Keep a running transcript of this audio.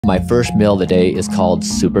My first meal of the day is called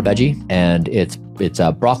Super Veggie, and it's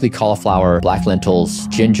broccoli, cauliflower, black lentils,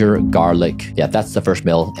 ginger, garlic. Yeah, that's the first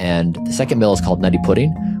meal. And the second meal is called Nutty Pudding,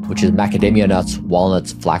 which is macadamia nuts,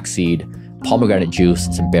 walnuts, flaxseed, pomegranate juice,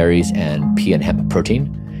 some berries, and pea and hemp protein.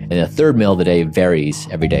 And the third meal of the day varies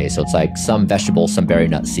every day. So it's like some vegetable, some berry,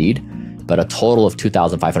 nut, seed, but a total of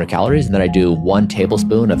 2,500 calories. And then I do 1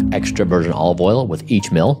 tablespoon of extra virgin olive oil with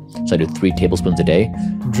each meal. So I do 3 tablespoons a day.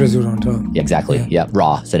 Drizzled on top. Yeah, exactly. Yeah,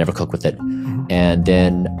 raw. So I never cook with it. And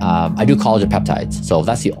then I do collagen peptides. So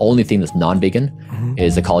that's the only thing that's non-vegan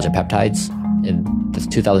is the collagen peptides. And that's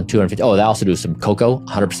 2,250. Oh, I also do some cocoa,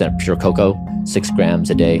 100% pure cocoa, 6 grams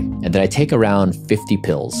a day. And then I take around 50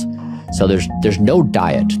 pills. So there's no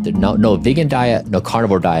diet, no vegan diet, no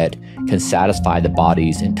carnivore diet can satisfy the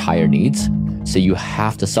body's entire needs. So you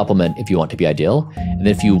have to supplement if you want to be ideal. And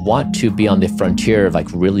if you want to be on the frontier of like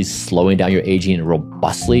really slowing down your aging and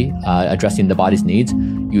robustly addressing the body's needs,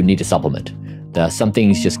 you need to supplement. Some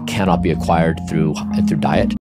things just cannot be acquired through diet.